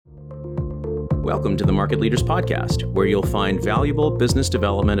Welcome to the Market Leaders Podcast, where you'll find valuable business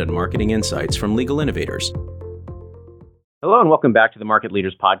development and marketing insights from legal innovators. Hello and welcome back to the Market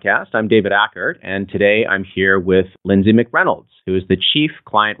Leaders Podcast. I'm David Ackert, and today I'm here with Lindsay McReynolds, who is the Chief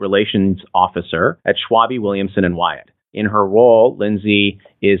Client Relations Officer at Schwabe, Williamson & Wyatt. In her role, Lindsay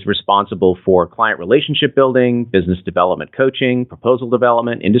is responsible for client relationship building, business development coaching, proposal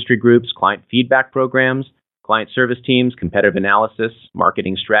development, industry groups, client feedback programs, client service teams, competitive analysis,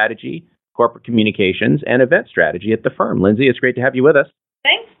 marketing strategy, corporate communications, and event strategy at the firm. Lindsay, it's great to have you with us.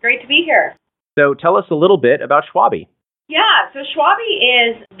 Thanks. Great to be here. So tell us a little bit about Schwabe. Yeah, so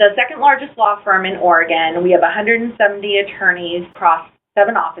Schwabe is the second largest law firm in Oregon. We have 170 attorneys across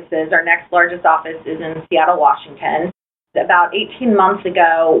 7 offices. Our next largest office is in Seattle, Washington. About 18 months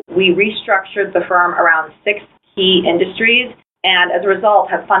ago, we restructured the firm around 6 key industries, and as a result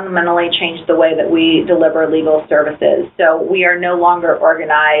have fundamentally changed the way that we deliver legal services. So we are no longer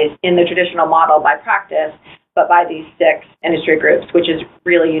organized in the traditional model by practice, but by these 6 industry groups, which is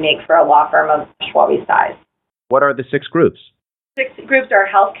really unique for a law firm of Schwabe's size. What are the 6 groups? 6 groups are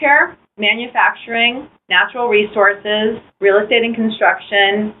healthcare, manufacturing, natural resources, real estate and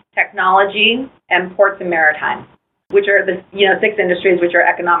construction, technology, and ports and maritime, which are the 6 industries which are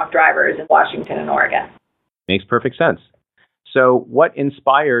economic drivers in Washington and Oregon. Makes perfect sense. So what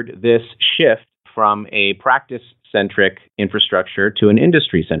inspired this shift from a practice-centric infrastructure to an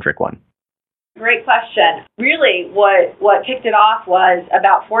industry-centric one? Great question. Really, what kicked it off was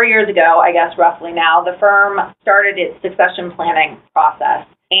about 4 years ago, I guess roughly now, the firm started its succession planning process.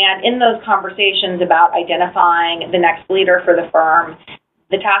 And in those conversations about identifying the next leader for the firm,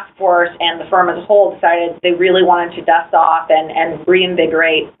 the task force and the firm as a whole decided they really wanted to dust off and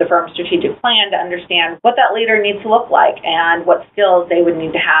reinvigorate the firm's strategic plan to understand what that leader needs to look like and what skills they would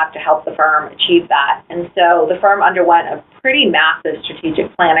need to help the firm achieve that. And so the firm underwent a pretty massive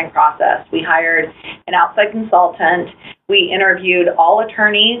strategic planning process. We hired an outside consultant. We interviewed all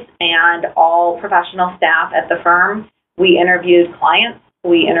attorneys and all professional staff at the firm. We interviewed clients.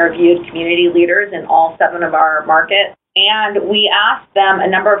 We interviewed community leaders in all 7 of our markets. And we asked them a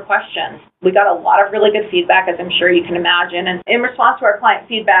number of questions. We got a lot of really good feedback, as I'm sure you can imagine. And in response to our client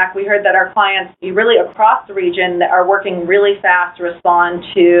feedback, we heard that our clients really across the region that are working really fast to respond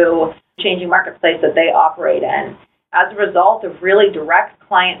to changing marketplace that they operate in. As a result of really direct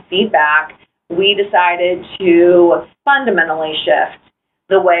client feedback, we decided to fundamentally shift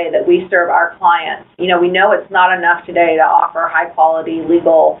the way that we serve our clients. We know it's not enough today to offer high-quality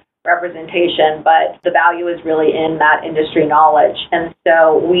legal representation, but the value is really in that industry knowledge. And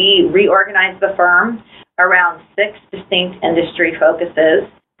so we reorganized the firm around 6 distinct industry focuses.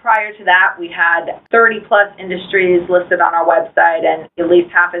 Prior to that, we had 30-plus industries listed on our website and at least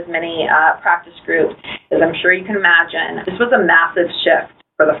half as many practice groups, as I'm sure you can imagine. This was a massive shift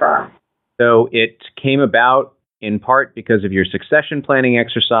for the firm. So it came about in part because of your succession planning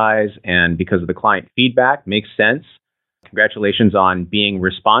exercise and because of the client feedback. Makes sense. Congratulations on being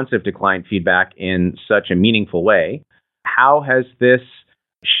responsive to client feedback in such a meaningful way. How has this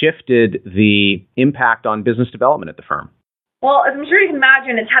shifted the impact on business development at the firm? Well, as I'm sure you can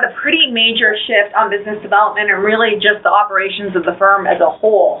imagine, it's had a pretty major shift on business development and really just the operations of the firm as a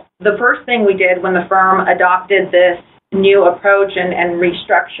whole. The first thing we did when the firm adopted this new approach and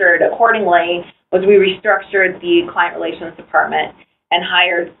restructured accordingly was we restructured the client relations department and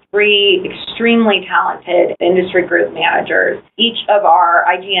hired 3 extremely talented industry group managers. Each of our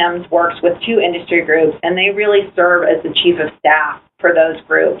IGMs works with 2 industry groups, and they really serve as the chief of staff for those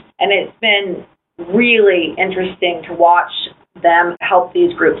groups. And it's been really interesting to watch them help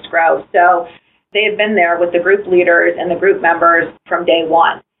these groups grow. So they have been there with the group leaders and the group members from day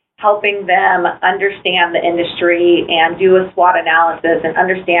one, helping them understand the industry and do a SWOT analysis and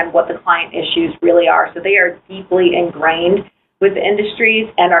understand what the client issues really are. So they are deeply ingrained with the industries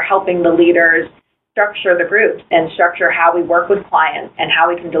and are helping the leaders structure the groups and structure how we work with clients and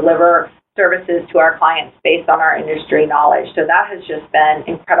how we can deliver services to our clients based on our industry knowledge. So that has just been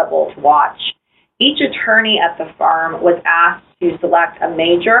incredible to watch. Each attorney at the firm was asked to select a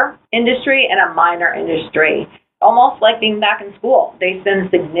major industry and a minor industry, almost like being back in school. They spend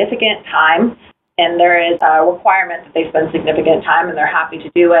significant time, and there is a requirement that they spend significant time, and they're happy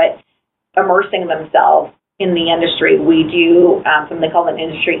to do it, immersing themselves in the industry. We do something called an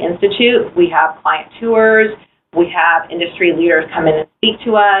industry institute. We have client tours. We have industry leaders come in and speak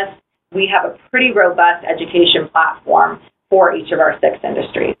to us. We have a pretty robust education platform for each of our 6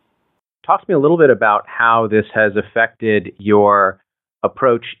 industries. Talk to me a little bit about how this has affected your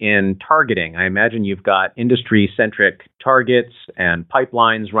approach in targeting. I imagine you've got industry-centric targets and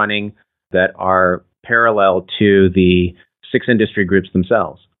pipelines running that are parallel to the 6 industry groups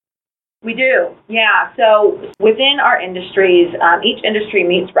themselves. We do, yeah. So within our industries, each industry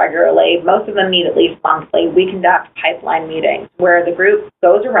meets regularly. Most of them meet at least monthly. We conduct pipeline meetings where the group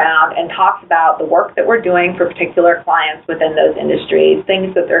goes around and talks about the work that we're doing for particular clients within those industries,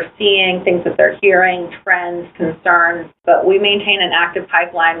 things that they're seeing, things that they're hearing, trends, concerns. But we maintain an active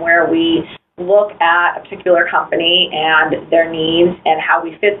pipeline where we look at a particular company and their needs and how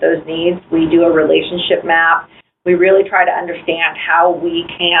we fit those needs. We do a relationship map. We really try to understand how we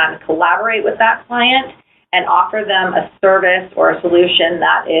can collaborate with that client and offer them a service or a solution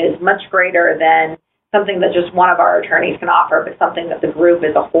that is much greater than something that just one of our attorneys can offer, but something that the group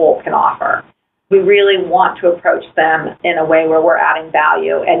as a whole can offer. We really want to approach them in a way where we're adding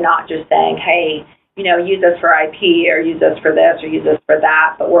value and not just saying, hey, use us for IP or use us for this or use us for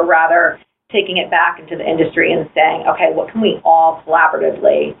that, but we're rather taking it back into the industry and saying, okay, what can we all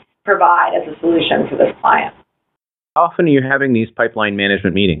collaboratively provide as a solution for this client? How often are you having these pipeline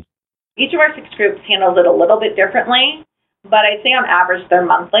management meetings? Each of our 6 groups handles it a little bit differently, but I'd say on average they're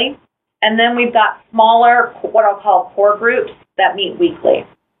monthly. And then we've got smaller, what I'll call core groups that meet weekly.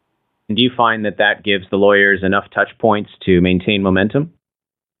 And do you find that gives the lawyers enough touch points to maintain momentum?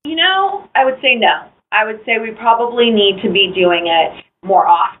 I would say no. I would say we probably need to be doing it more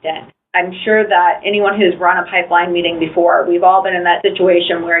often. I'm sure that anyone who's run a pipeline meeting before, we've all been in that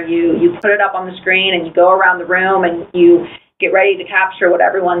situation where you put it up on the screen and you go around the room and you get ready to capture what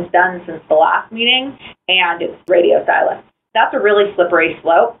everyone's done since the last meeting, and it's radio silence. That's a really slippery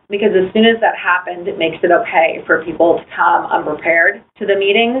slope because as soon as that happens, it makes it okay for people to come unprepared to the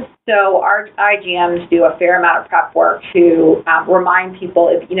meetings. So our IGMs do a fair amount of prep work to remind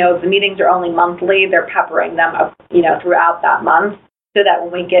people if the meetings are only monthly, they're peppering them up, throughout that month, so that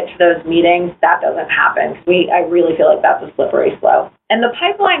when we get to those meetings, that doesn't happen. I really feel like that's a slippery slope. And the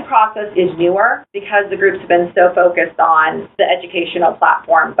pipeline process is newer because the groups have been so focused on the educational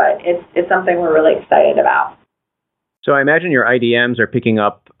platform, but it's something we're really excited about. So I imagine your IDMs are picking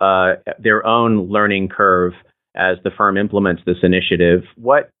up their own learning curve as the firm implements this initiative.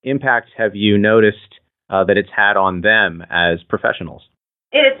 What impacts have you noticed that it's had on them as professionals?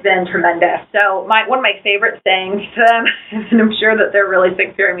 It's been tremendous. So one of my favorite sayings to them, and I'm sure that they're really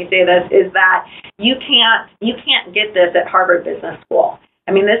sick of hearing me say this, is that you can't get this at Harvard Business School.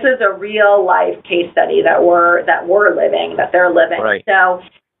 I mean, this is a real life case study that we're living, that they're living. Right. So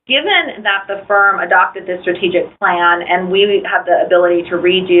given that the firm adopted this strategic plan and we have the ability to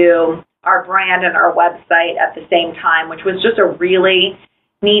redo our brand and our website at the same time, which was just a really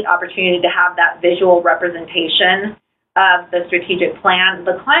neat opportunity to have that visual representation of the strategic plan,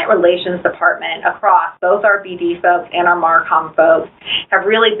 the client relations department across both our BD folks and our Marcom folks have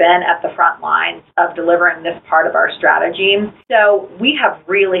really been at the front lines of delivering this part of our strategy. So we have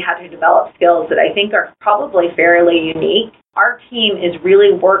really had to develop skills that I think are probably fairly unique. Our team is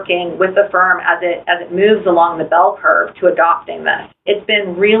really working with the firm as it moves along the bell curve to adopting this. It's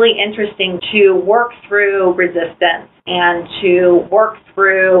been really interesting to work through resistance and to work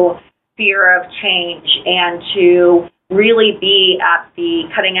through fear of change and to really be at the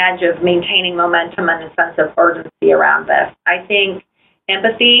cutting edge of maintaining momentum and a sense of urgency around this. I think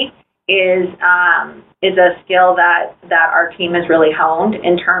empathy is a skill that our team has really honed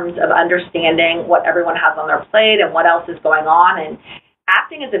in terms of understanding what everyone has on their plate and what else is going on. And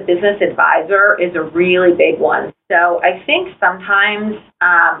acting as a business advisor is a really big one. So I think sometimes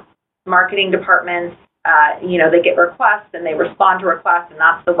marketing departments, they get requests and they respond to requests, and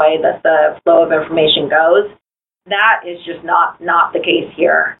that's the way that the flow of information goes. That is just not the case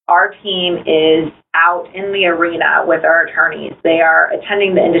here. Our team is out in the arena with our attorneys. They are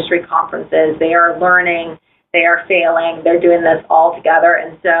attending the industry conferences. They are learning. They are failing. They're doing this all together.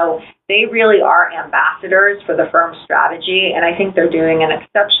 And so they really are ambassadors for the firm's strategy, and I think they're doing an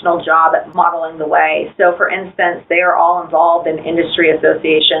exceptional job at modeling the way. So, for instance, they are all involved in industry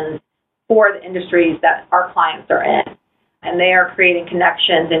associations for the industries that our clients are in, and they are creating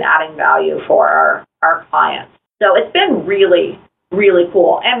connections and adding value for our clients. So it's been really, really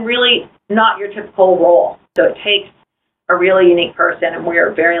cool and really not your typical role. So it takes a really unique person, and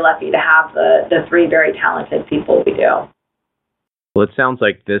we're very lucky to have the 3 very talented people we do. Well, it sounds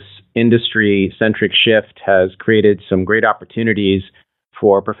like this industry-centric shift has created some great opportunities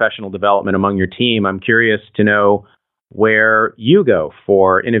for professional development among your team. I'm curious to know where you go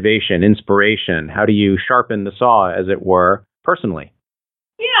for innovation, inspiration. How do you sharpen the saw, as it were, personally?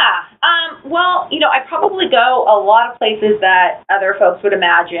 Yeah. Well, I probably go a lot of places that other folks would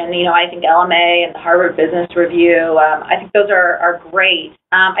imagine. I think LMA and the Harvard Business Review, I think those are great.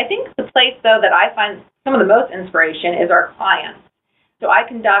 I think the place, though, that I find some of the most inspiration is our clients. So I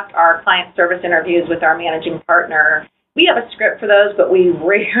conduct our client service interviews with our managing partner We have a script for those, but we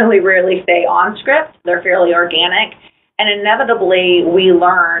rarely stay on script. They're fairly organic. And inevitably, we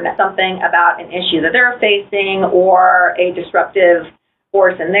learn something about an issue that they're facing or a disruptive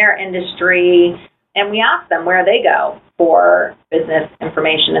force in their industry. And we ask them where they go for business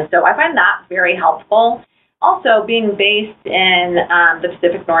information. And so I find that very helpful. Also, being based in the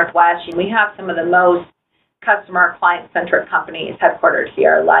Pacific Northwest, we have some of the most customer client-centric companies headquartered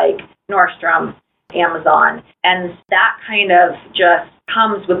here, like Nordstrom, Amazon. And that kind of just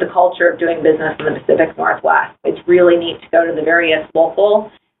comes with the culture of doing business in the Pacific Northwest. It's really neat to go to the various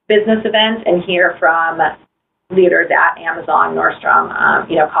local business events and hear from leaders at Amazon, Nordstrom,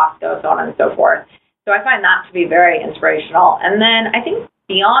 Costco, so on and so forth. So I find that to be very inspirational. And then I think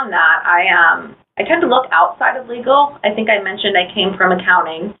beyond that, I tend to look outside of legal. I think I mentioned I came from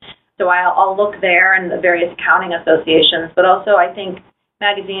accounting, so I'll look there in the various accounting associations. But also I think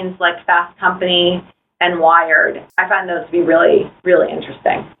magazines like Fast Company and Wired, I find those to be really, really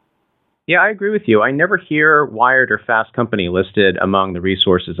interesting. Yeah, I agree with you. I never hear Wired or Fast Company listed among the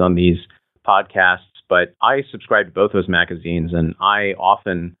resources on these podcasts, but I subscribe to both those magazines, and I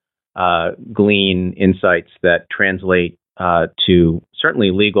often glean insights that translate to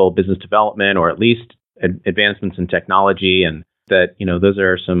certainly legal business development, or at least advancements in technology, and that, those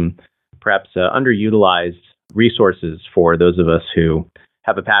are some perhaps underutilized resources for those of us who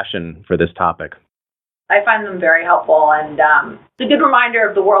have a passion for this topic. I find them very helpful, and it's a good reminder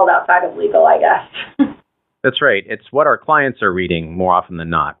of the world outside of legal, I guess. That's right. It's what our clients are reading more often than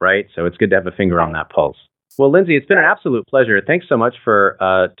not, right? So it's good to have a finger on that pulse. Well, Lindsay, it's been an absolute pleasure. Thanks so much for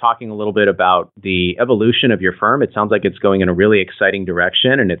talking a little bit about the evolution of your firm. It sounds like it's going in a really exciting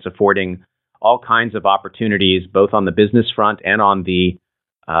direction, and it's affording all kinds of opportunities, both on the business front and on the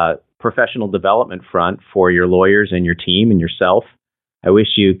professional development front for your lawyers and your team and yourself. I wish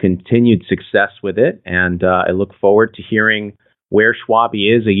you continued success with it, and I look forward to hearing where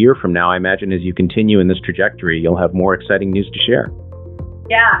Schwabe is a year from now. I imagine as you continue in this trajectory, you'll have more exciting news to share.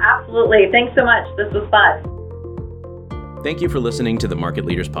 Yeah, absolutely. Thanks so much. This was fun. Thank you for listening to the Market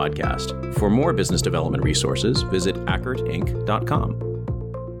Leaders Podcast. For more business development resources, visit ackertinc.com.